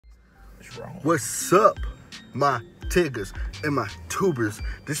What's wrong? What's up, my tiggers and my tubers?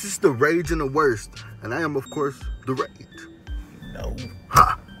 This is the Rage and the Worst, and I am, of course, the Rage. No.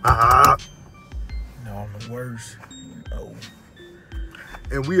 Ha ha. No, I'm the worst. No.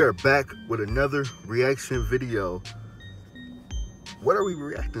 And we are back with another reaction video. What are we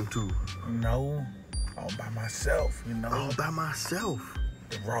reacting to? No. All by myself, you know. All by myself.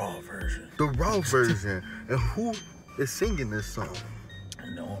 The raw version. The raw version. And who is singing this song?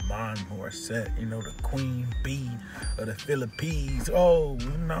 You know, Amon, Morissette, you know, the queen bee of the Philippines. Oh,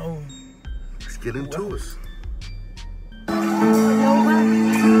 you know. Let's get into it.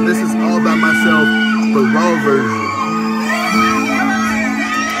 This is All By Myself, the raw version.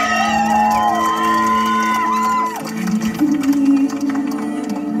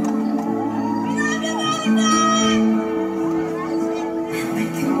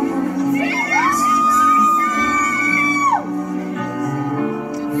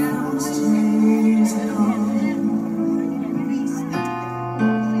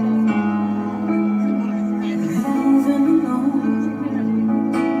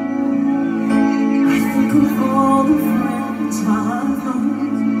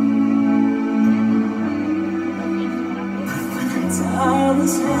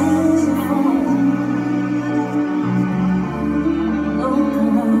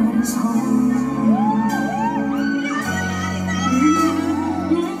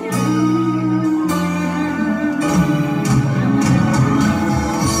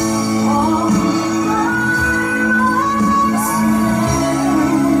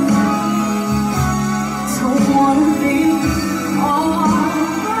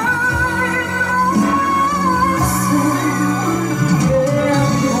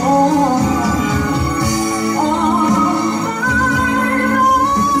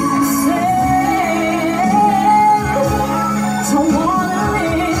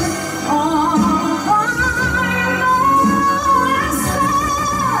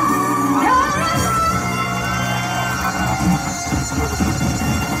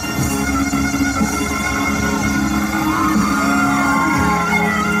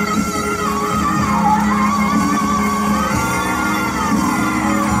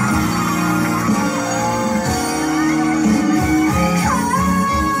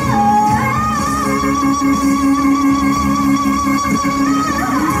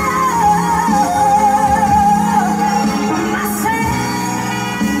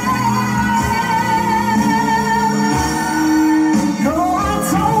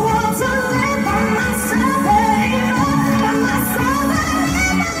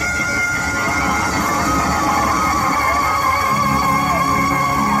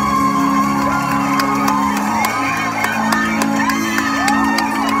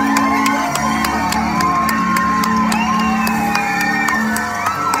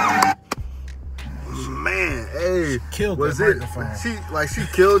 Killed was that it microphone. she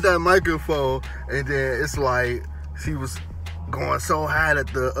killed that microphone, and then it's like she was going so high that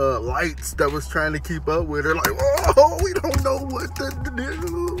the lights that was trying to keep up with her, like, oh, we don't know what to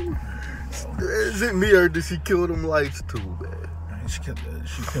do. Is it me, or did she kill them lights too, man? She killed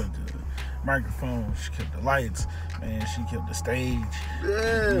the microphone, she killed the lights, man, she killed the stage.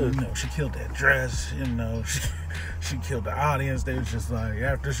 Yeah. You know, she killed that dress, you know, she killed the audience. They was just like,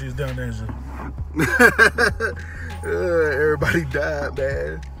 after she's done, there's a everybody died,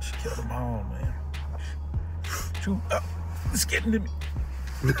 man. She killed them all, man. It's getting to me.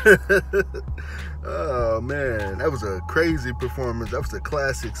 Oh man, that was a crazy performance. That was a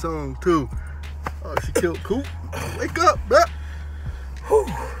classic song too. Oh, she killed Coop. Wake up, bro.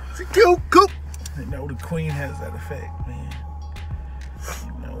 She killed Coop. You know, the queen has that effect, man.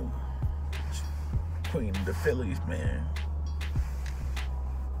 You know, queen of the Phillies, man.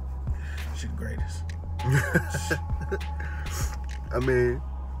 She's the greatest. I mean,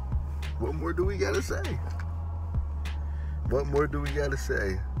 what more do we gotta say? What more do we gotta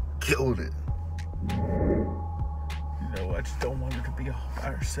say? Killed it. You know, I just don't want her to be all by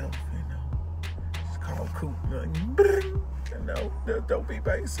herself, you know. Just call Coop, like, you know, don't be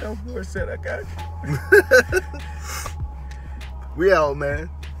by yourself. Morissette, I got you. We out, man.